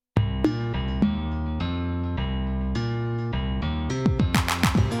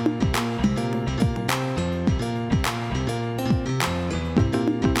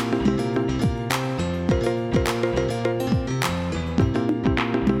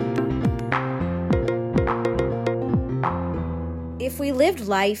we lived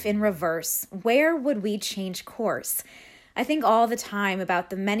life in reverse, where would we change course? I think all the time about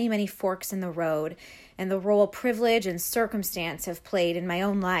the many, many forks in the road and the role privilege and circumstance have played in my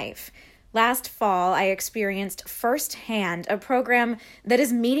own life. Last fall, I experienced firsthand a program that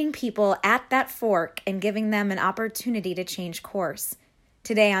is meeting people at that fork and giving them an opportunity to change course.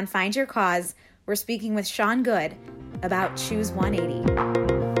 Today on Find Your Cause, we're speaking with Sean Good about Choose 180.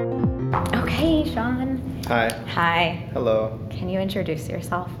 Okay, Sean. Hi. Hi. Hello. Can you introduce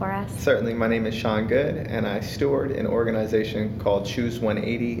yourself for us? Certainly. My name is Sean Good, and I steward an organization called Choose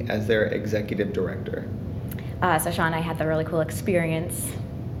 180 as their executive director. So Sean, I had the really cool experience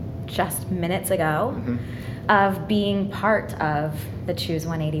just minutes ago of being part of the Choose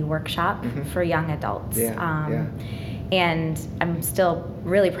 180 workshop for young adults. And I'm still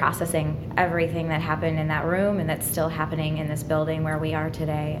really processing everything that happened in that room and that's still happening in this building where we are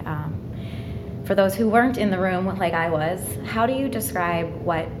today. For those who weren't in the room like I was, how do you describe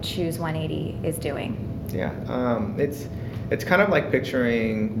what Choose 180 is doing? It's kind of like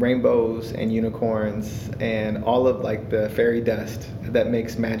picturing rainbows and unicorns and all of like the fairy dust that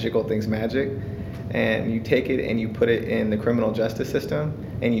makes magical things magic. And you take it and you put it in the criminal justice system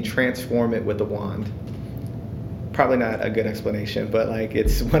and you transform it with a wand. Probably not a good explanation, but like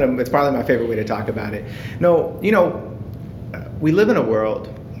it's probably my favorite way to talk about it. No, we live in a world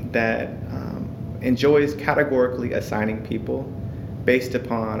that enjoys categorically assigning people based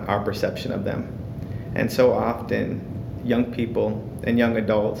upon our perception of them. And so often, young people and young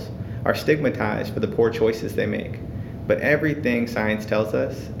adults are stigmatized for the poor choices they make. But everything science tells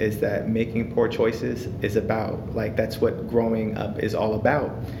us is that making poor choices is about, that's what growing up is all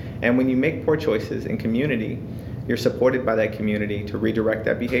about. And when you make poor choices in community, you're supported by that community to redirect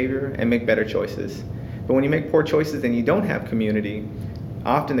that behavior and make better choices. But when you make poor choices and you don't have community,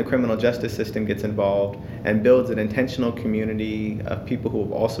 often the criminal justice system gets involved and builds an intentional community of people who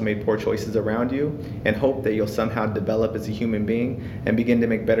have also made poor choices around you and hope that you'll somehow develop as a human being and begin to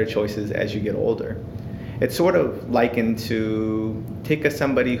make better choices as you get older. It's sort of likened to take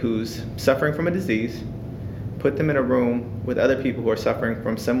somebody who's suffering from a disease, put them in a room with other people who are suffering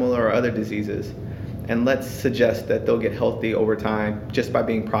from similar or other diseases, and let's suggest that they'll get healthy over time just by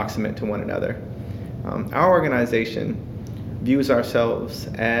being proximate to one another. Our organization views ourselves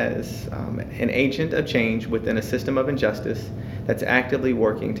as an agent of change within a system of injustice that's actively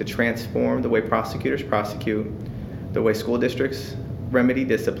working to transform the way prosecutors prosecute, the way school districts remedy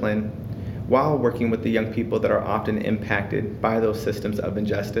discipline, while working with the young people that are often impacted by those systems of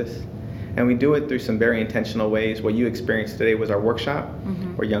injustice. And we do it through some very intentional ways. What you experienced today was our workshop,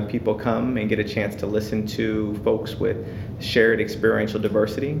 where young people come and get a chance to listen to folks with shared experiential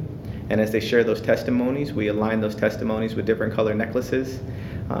diversity. And as they share those testimonies, we align those testimonies with different color necklaces.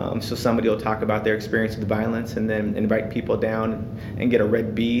 So somebody will talk about their experience with violence and then invite people down and get a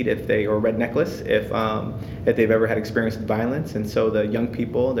red bead or a red necklace if they've ever had experience with violence. And so the young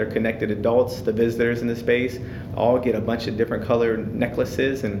people, their connected adults, the visitors in the space, all get a bunch of different color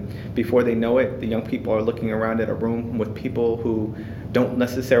necklaces. And before they know it, the young people are looking around at a room with people who don't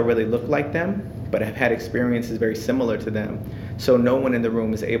necessarily look like them, but have had experiences very similar to them. So no one in the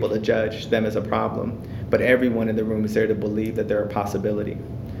room is able to judge them as a problem, but everyone in the room is there to believe that they're a possibility.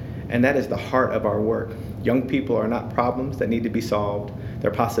 And that is the heart of our work. Young people are not problems that need to be solved.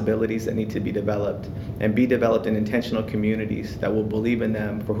 They're possibilities that need to be developed and be developed in intentional communities that will believe in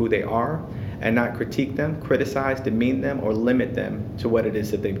them for who they are and not critique them, criticize, demean them, or limit them to what it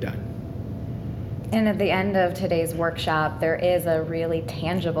is that they've done. And at the end of today's workshop, there is a really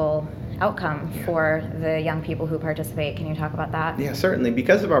tangible outcome for the young people who participate. Can you talk about that? Yeah, certainly.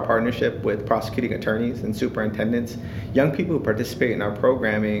 Because of our partnership with prosecuting attorneys and superintendents, young people who participate in our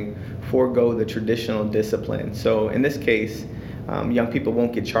programming forego the traditional discipline. So in this case, young people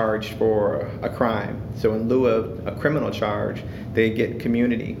won't get charged for a crime. So in lieu of a criminal charge, they get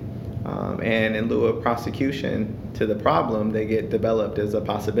community. And in lieu of prosecution to the problem, they get developed as a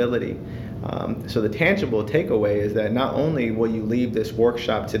possibility. So the tangible takeaway is that not only will you leave this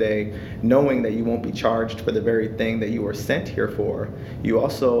workshop today knowing that you won't be charged for the very thing that you were sent here for, you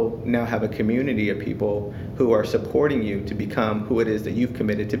also now have a community of people who are supporting you to become who it is that you've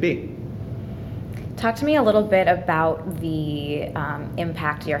committed to be. Talk to me a little bit about the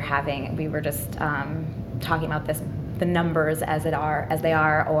impact you're having. We were just talking about the numbers as they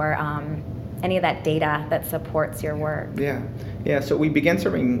are, or any of that data that supports your work. Yeah. So we began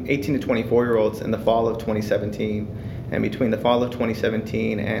serving 18 to 24-year-olds in the fall of 2017. And between the fall of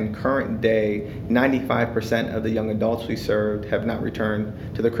 2017 and current day, 95% of the young adults we served have not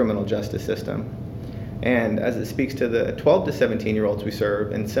returned to the criminal justice system. And as it speaks to the 12 to 17-year-olds we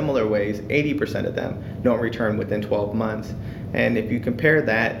serve, in similar ways, 80% of them don't return within 12 months. And if you compare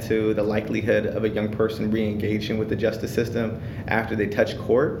that to the likelihood of a young person re-engaging with the justice system after they touch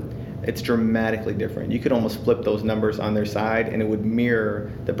court, it's dramatically different. You could almost flip those numbers on their side, and it would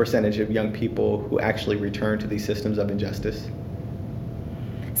mirror the percentage of young people who actually return to these systems of injustice.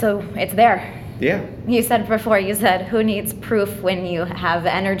 So it's there. Yeah. You said before, who needs proof when you have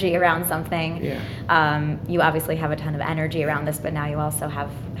energy around something? Yeah. You obviously have a ton of energy around this, but now you also have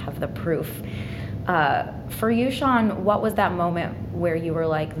the proof. For you, Sean, what was that moment where you were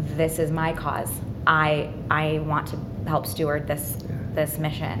like, this is my cause? I want to help steward this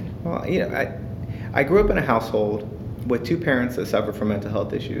mission? Well, I grew up in a household with two parents that suffered from mental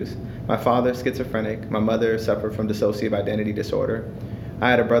health issues. My father, schizophrenic. My mother suffered from dissociative identity disorder. I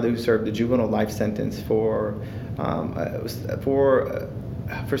had a brother who served a juvenile life sentence for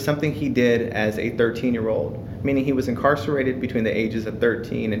something he did as a 13-year-old, meaning he was incarcerated between the ages of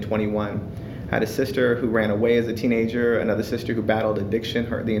 13 and 21. I had a sister who ran away as a teenager, another sister who battled addiction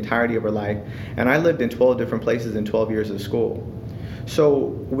the entirety of her life, and I lived in 12 different places in 12 years of school. So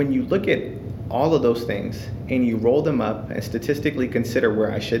when you look at all of those things and you roll them up and statistically consider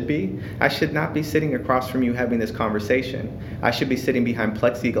where I should not be sitting across from you having this conversation. I should be sitting behind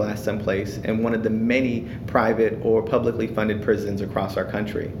plexiglass someplace in one of the many private or publicly funded prisons across our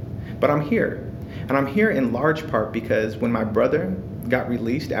country. But I'm here. And I'm here in large part because when my brother got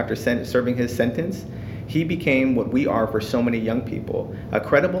released after serving his sentence, he became what we are for so many young people, a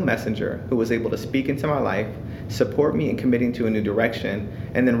credible messenger who was able to speak into my life, support me in committing to a new direction,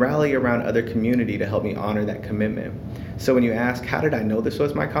 and then rally around other community to help me honor that commitment. So when you ask, how did I know this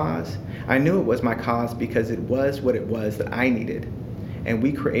was my cause? I knew it was my cause because it was what it was that I needed. And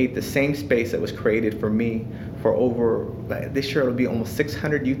we create the same space that was created for me for this year it'll be almost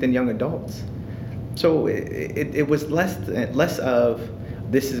 600 youth and young adults. So it was less of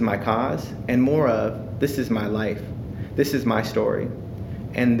this is my cause and more of this is my life, this is my story.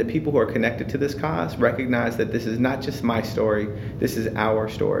 And the people who are connected to this cause recognize that this is not just my story, this is our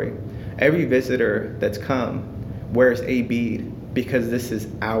story. Every visitor that's come wears a bead because this is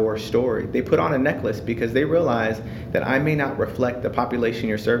our story. They put on a necklace because they realize that I may not reflect the population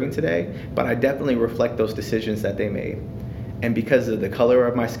you're serving today, but I definitely reflect those decisions that they made. And because of the color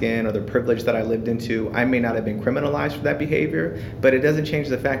of my skin or the privilege that I lived into, I may not have been criminalized for that behavior, but it doesn't change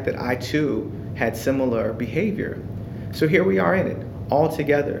the fact that I too had similar behavior. So here we are in it, all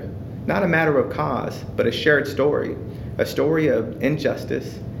together. Not a matter of cause, but a shared story. A story of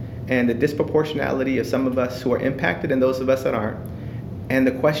injustice and the disproportionality of some of us who are impacted and those of us that aren't. And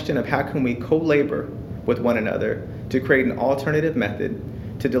the question of how can we co-labor with one another to create an alternative method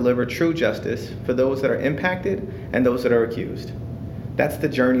to deliver true justice for those that are impacted and those that are accused. That's the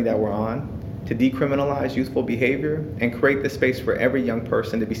journey that we're on, to decriminalize youthful behavior and create the space for every young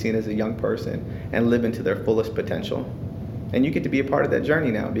person to be seen as a young person and live into their fullest potential. And you get to be a part of that journey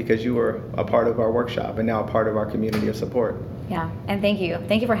now because you were a part of our workshop and now a part of our community of support. Yeah, and thank you.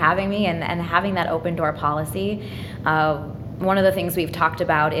 Thank you for having me and having that open door policy. One of the things we've talked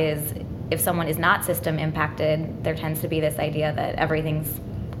about is if someone is not system impacted, there tends to be this idea that everything's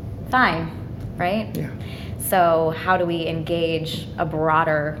fine, right? Yeah. So how do we engage a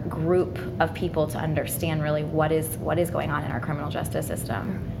broader group of people to understand really what is going on in our criminal justice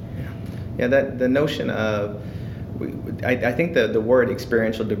system? Yeah, that the notion of, I think the word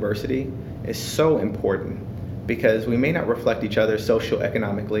experiential diversity is so important because we may not reflect each other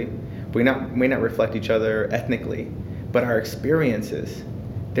socioeconomically, we may not reflect each other ethnically, but our experiences,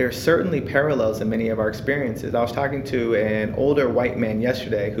 there are certainly parallels in many of our experiences. I was talking to an older white man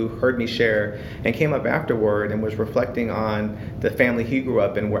yesterday who heard me share and came up afterward and was reflecting on the family he grew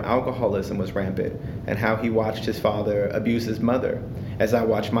up in where alcoholism was rampant and how he watched his father abuse his mother as I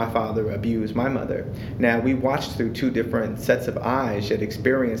watched my father abuse my mother. Now, we watched through two different sets of eyes yet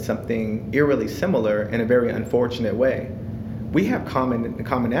experienced something eerily similar in a very unfortunate way. We have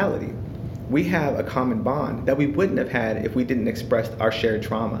commonality. We have a common bond that we wouldn't have had if we didn't express our shared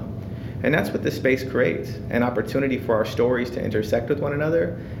trauma. And that's what this space creates, an opportunity for our stories to intersect with one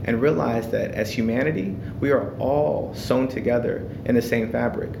another and realize that as humanity, we are all sewn together in the same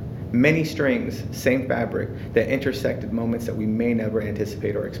fabric. Many strings, same fabric, that intersect at moments that we may never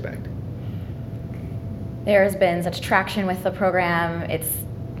anticipate or expect. There's been such traction with the program. It's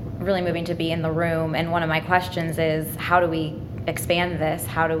really moving to be in the room. And one of my questions is, how do we expand this?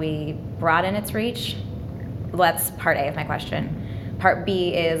 How do we broaden its reach? Well, that's part A of my question. Part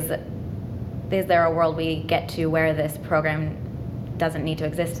B is there a world we get to where this program doesn't need to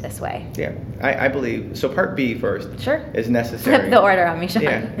exist this way. Yeah, I believe so. Part B first. Sure. Is necessary. Flip the order on me, Sean.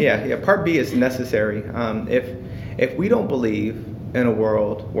 Yeah. Part B is necessary. If we don't believe in a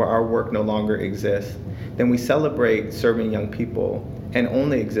world where our work no longer exists, then we celebrate serving young people and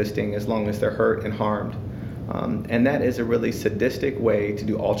only existing as long as they're hurt and harmed. And that is a really sadistic way to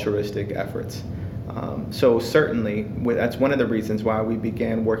do altruistic efforts. So certainly, that's one of the reasons why we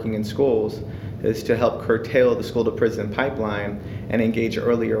began working in schools, is to help curtail the school-to-prison pipeline and engage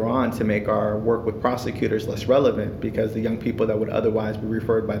earlier on to make our work with prosecutors less relevant, because the young people that would otherwise be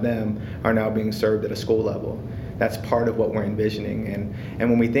referred by them are now being served at a school level. That's part of what we're envisioning. And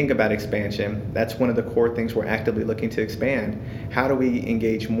when we think about expansion, that's one of the core things we're actively looking to expand. How do we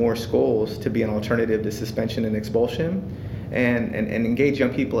engage more schools to be an alternative to suspension and expulsion? And engage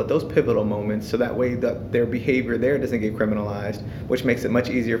young people at those pivotal moments, so that way their behavior there doesn't get criminalized, which makes it much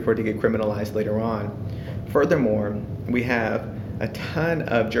easier for it to get criminalized later on. Furthermore, we have a ton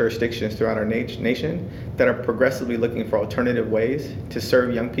of jurisdictions throughout our nation that are progressively looking for alternative ways to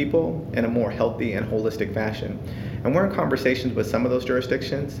serve young people in a more healthy and holistic fashion. And we're in conversations with some of those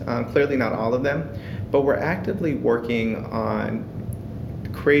jurisdictions, clearly not all of them, but we're actively working on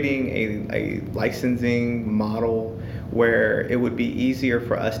creating a licensing model where it would be easier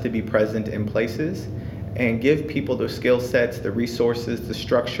for us to be present in places and give people the skill sets, the resources, the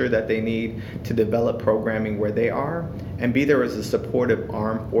structure that they need to develop programming where they are, and be there as a supportive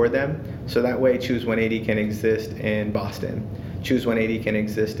arm for them. So that way Choose 180 can exist in Boston, Choose 180 can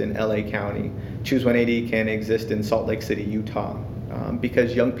exist in LA County, Choose 180 can exist in Salt Lake City, Utah,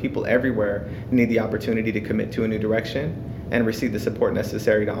 because young people everywhere need the opportunity to commit to a new direction and receive the support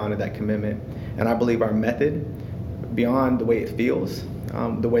necessary to honor that commitment. And I believe our method, beyond the way it feels,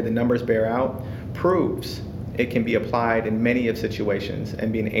 the way the numbers bear out, proves it can be applied in many of situations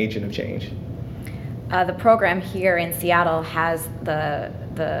and be an agent of change. The program here in Seattle has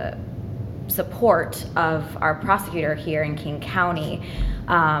the support of our prosecutor here in King County.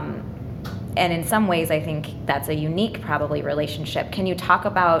 And in some ways, I think that's a unique, probably, relationship. Can you talk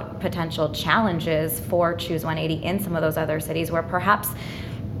about potential challenges for Choose 180 in some of those other cities where perhaps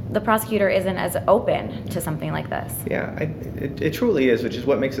the prosecutor isn't as open to something like this? Yeah, it truly is, which is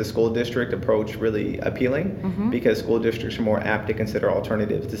what makes the school district approach really appealing, because school districts are more apt to consider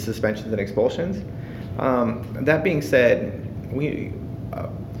alternatives to suspensions and expulsions. That being said,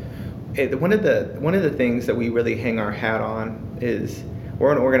 one of the things that we really hang our hat on is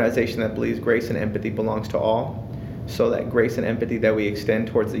we're an organization that believes grace and empathy belongs to all. So that grace and empathy that we extend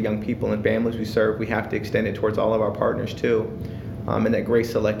towards the young people and families we serve, we have to extend it towards all of our partners too. And that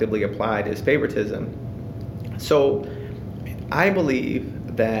grace selectively applied is favoritism. So I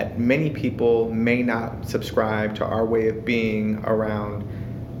believe that many people may not subscribe to our way of being around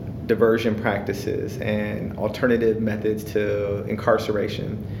diversion practices and alternative methods to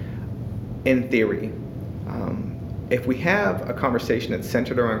incarceration. In theory, if we have a conversation that's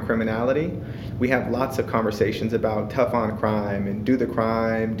centered around criminality, we have lots of conversations about tough on crime and do the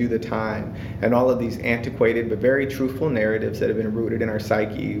crime, do the time, and all of these antiquated but very truthful narratives that have been rooted in our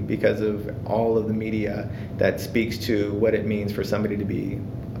psyche because of all of the media that speaks to what it means for somebody to be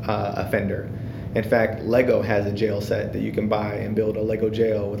an offender. In fact, Lego has a jail set that you can buy and build a Lego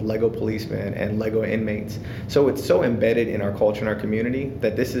jail with Lego policemen and Lego inmates. So it's so embedded in our culture and our community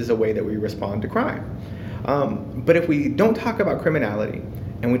that this is a way that we respond to crime. But if we don't talk about criminality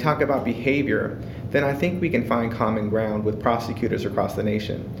and we talk about behavior, then I think we can find common ground with prosecutors across the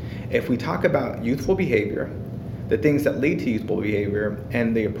nation. If we talk about youthful behavior, the things that lead to youthful behavior,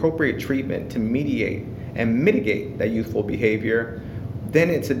 and the appropriate treatment to mediate and mitigate that youthful behavior, then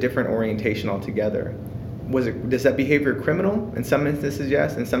it's a different orientation altogether. Is that behavior criminal? In some instances,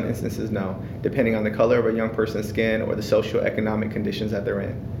 yes. In some instances, no, depending on the color of a young person's skin or the socioeconomic conditions that they're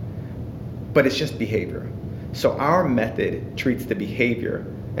in. But it's just behavior. So our method treats the behavior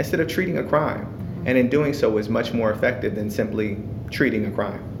instead of treating a crime. And in doing so is much more effective than simply treating a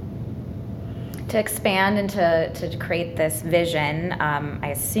crime. To expand and to create this vision, I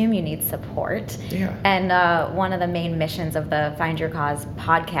assume you need support. Yeah. And one of the main missions of the Find Your Cause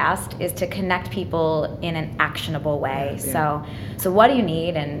podcast is to connect people in an actionable way. Yeah. So what do you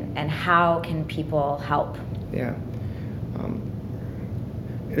need, and how can people help? Yeah.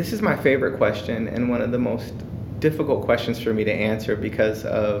 This is my favorite question and one of the most difficult questions for me to answer because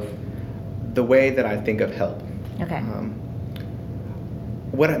of the way that I think of help. Okay.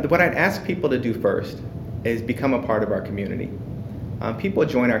 What I'd ask people to do first is become a part of our community. People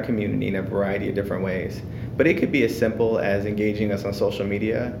join our community in a variety of different ways, but it could be as simple as engaging us on social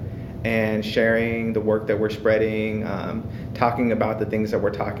media and sharing the work that we're spreading, talking about the things that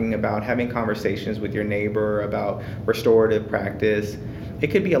we're talking about, having conversations with your neighbor about restorative practice. It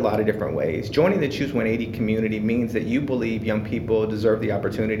could be a lot of different ways. Joining the Choose 180 community means that you believe young people deserve the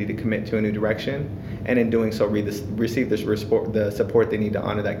opportunity to commit to a new direction, and in doing so receive the support they need to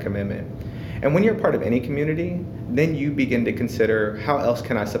honor that commitment. And when you're part of any community, then you begin to consider, how else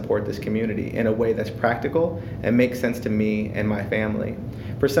can I support this community in a way that's practical and makes sense to me and my family?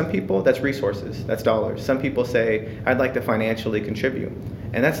 For some people, that's resources, that's dollars. Some people say, I'd like to financially contribute.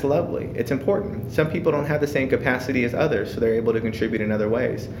 And that's lovely, it's important. Some people don't have the same capacity as others, so they're able to contribute in other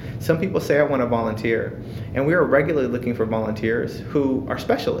ways. Some people say, I want to volunteer. And we are regularly looking for volunteers who are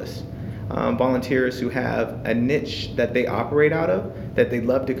specialists. Volunteers who have a niche that they operate out of, that they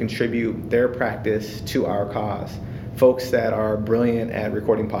love to contribute their practice to our cause. Folks that are brilliant at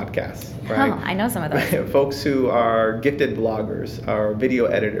recording podcasts, right? Oh, I know some of those. Folks who are gifted bloggers, or video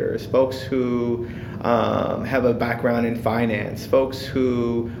editors, folks who have a background in finance, folks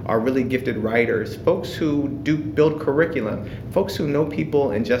who are really gifted writers, folks who do build curriculum, folks who know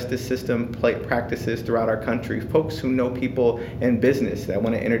people in justice system practices throughout our country, folks who know people in business that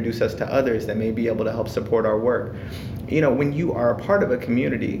want to introduce us to others that may be able to help support our work. You know, when you are a part of a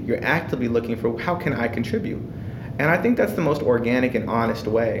community, you're actively looking for, how can I contribute? And I think that's the most organic and honest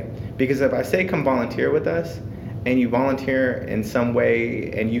way. Because if I say, come volunteer with us, and you volunteer in some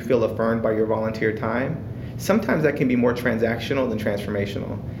way and you feel affirmed by your volunteer time, sometimes that can be more transactional than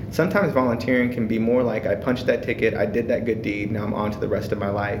transformational. Sometimes volunteering can be more like, I punched that ticket, I did that good deed, now I'm on to the rest of my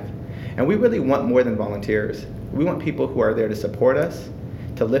life. And we really want more than volunteers. We want people who are there to support us,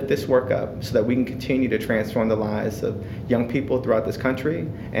 to lift this work up so that we can continue to transform the lives of young people throughout this country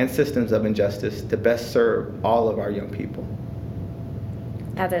and systems of injustice to best serve all of our young people.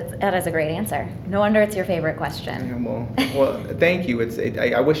 That is a great answer. No wonder it's your favorite question. Yeah, well, thank you.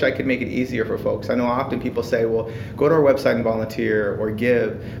 I wish I could make it easier for folks. I know often people say, well, go to our website and volunteer or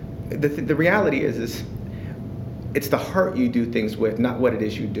give. The reality is it's the heart you do things with, not what it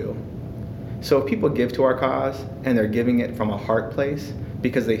is you do. So if people give to our cause and they're giving it from a heart place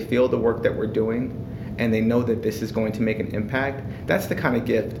because they feel the work that we're doing and they know that this is going to make an impact, that's the kind of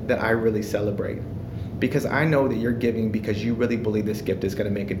gift that I really celebrate. Because I know that you're giving because you really believe this gift is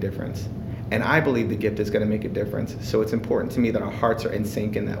going to make a difference. And I believe the gift is going to make a difference. So it's important to me that our hearts are in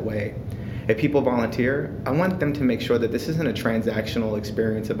sync in that way. If people volunteer, I want them to make sure that this isn't a transactional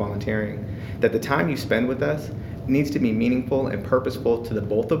experience of volunteering, that the time you spend with us needs to be meaningful and purposeful to the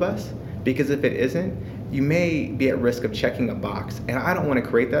both of us, because if it isn't, you may be at risk of checking a box. And I don't want to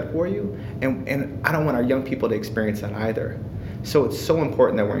create that for you, and I don't want our young people to experience that either. So it's so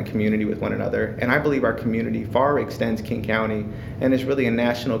important that we're in community with one another. And I believe our community far extends King County and is really a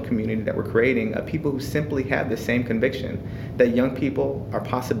national community that we're creating of people who simply have the same conviction that young people are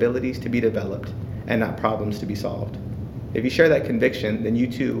possibilities to be developed and not problems to be solved. If you share that conviction, then you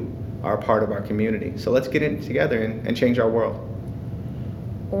too are a part of our community. So let's get in together and change our world.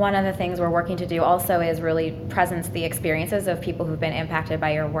 One of the things we're working to do also is really presence the experiences of people who've been impacted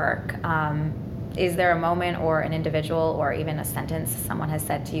by your work. Is there a moment or an individual or even a sentence someone has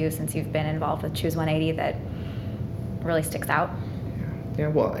said to you since you've been involved with Choose 180 that really sticks out? Yeah,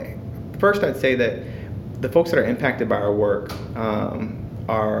 well, first I'd say that the folks that are impacted by our work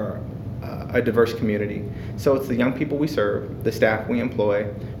are a diverse community. So it's the young people we serve, the staff we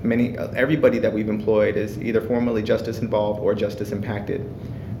employ. Everybody that we've employed is either formerly justice involved or justice impacted.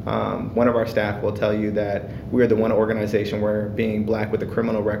 One of our staff will tell you that we are the one organization where being black with a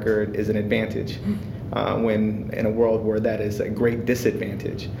criminal record is an advantage, when in a world where that is a great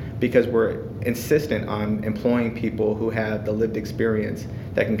disadvantage, because we're insistent on employing people who have the lived experience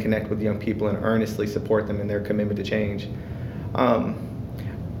that can connect with young people and earnestly support them in their commitment to change.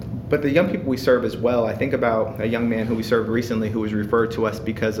 But the young people we serve as well, I think about a young man who we served recently who was referred to us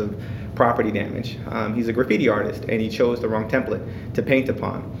because of property damage. He's a graffiti artist and he chose the wrong template to paint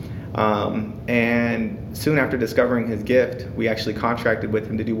upon. And soon after discovering his gift, we actually contracted with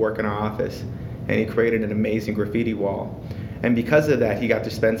him to do work in our office, and he created an amazing graffiti wall. And because of that, he got to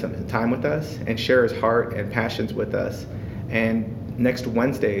spend some time with us and share his heart and passions with us. And next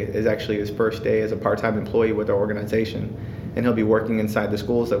Wednesday is actually his first day as a part-time employee with our organization. And he'll be working inside the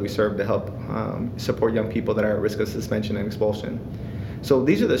schools that we serve to help support young people that are at risk of suspension and expulsion. So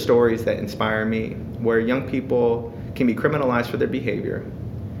these are the stories that inspire me, where young people can be criminalized for their behavior,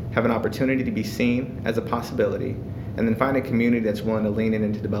 have an opportunity to be seen as a possibility, and then find a community that's willing to lean in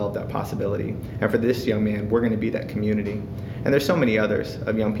and to develop that possibility. And for this young man, we're going to be that community. And there's so many others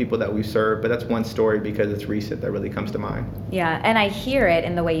of young people that we serve, but that's one story because it's recent that really comes to mind. Yeah, and I hear it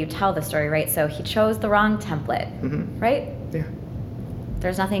in the way you tell the story, right? So he chose the wrong template, right? Yeah.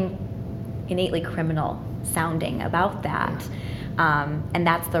 There's nothing innately criminal sounding about that. And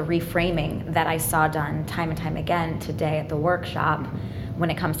that's the reframing that I saw done time and time again today at the workshop when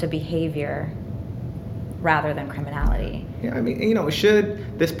it comes to behavior rather than criminality. Yeah, I mean,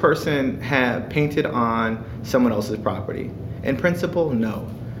 should this person have painted on someone else's property? In principle, no.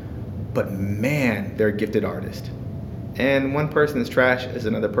 But man, they're a gifted artist. And one person's trash is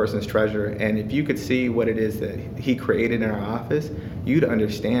another person's treasure. And if you could see what it is that he created in our office, you'd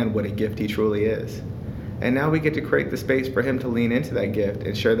understand what a gift he truly is. And now we get to create the space for him to lean into that gift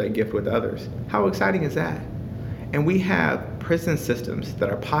and share that gift with others. How exciting is that? And we have prison systems that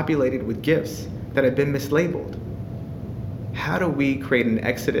are populated with gifts that have been mislabeled. How do we create an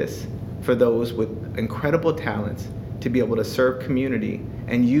exodus for those with incredible talents to be able to serve community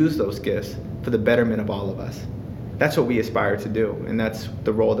and use those gifts for the betterment of all of us? That's what we aspire to do, and that's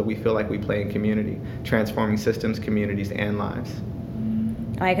the role that we feel like we play in community, transforming systems, communities, and lives.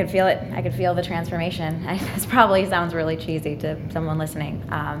 I could feel it. I could feel the transformation. This probably sounds really cheesy to someone listening,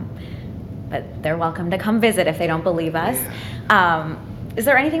 but they're welcome to come visit if they don't believe us. Yeah. Is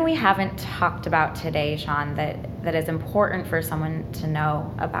there anything we haven't talked about today, Sean, that is important for someone to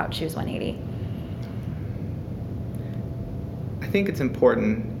know about Choose 180? I think it's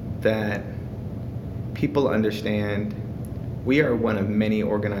important that people understand we are one of many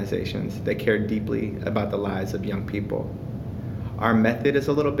organizations that care deeply about the lives of young people. Our method is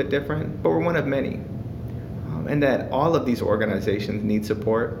a little bit different, but we're one of many. And that all of these organizations need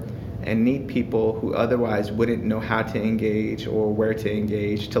support and need people who otherwise wouldn't know how to engage or where to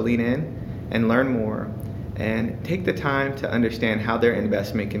engage to lean in and learn more and take the time to understand how their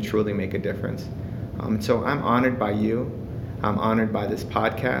investment can truly make a difference. So I'm honored by you. I'm honored by this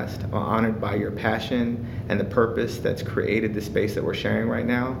podcast. I'm honored by your passion and the purpose that's created the space that we're sharing right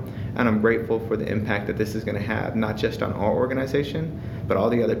now. And I'm grateful for the impact that this is going to have, not just on our organization, but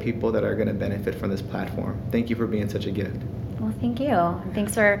all the other people that are going to benefit from this platform. Thank you for being such a gift. Well, thank you.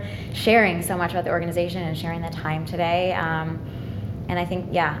 Thanks for sharing so much about the organization and sharing the time today. And I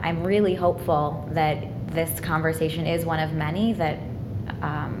think, I'm really hopeful that this conversation is one of many that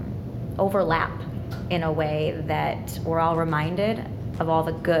overlap in a way that we're all reminded of all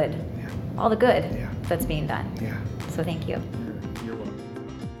the good that's being done. Yeah. So thank you.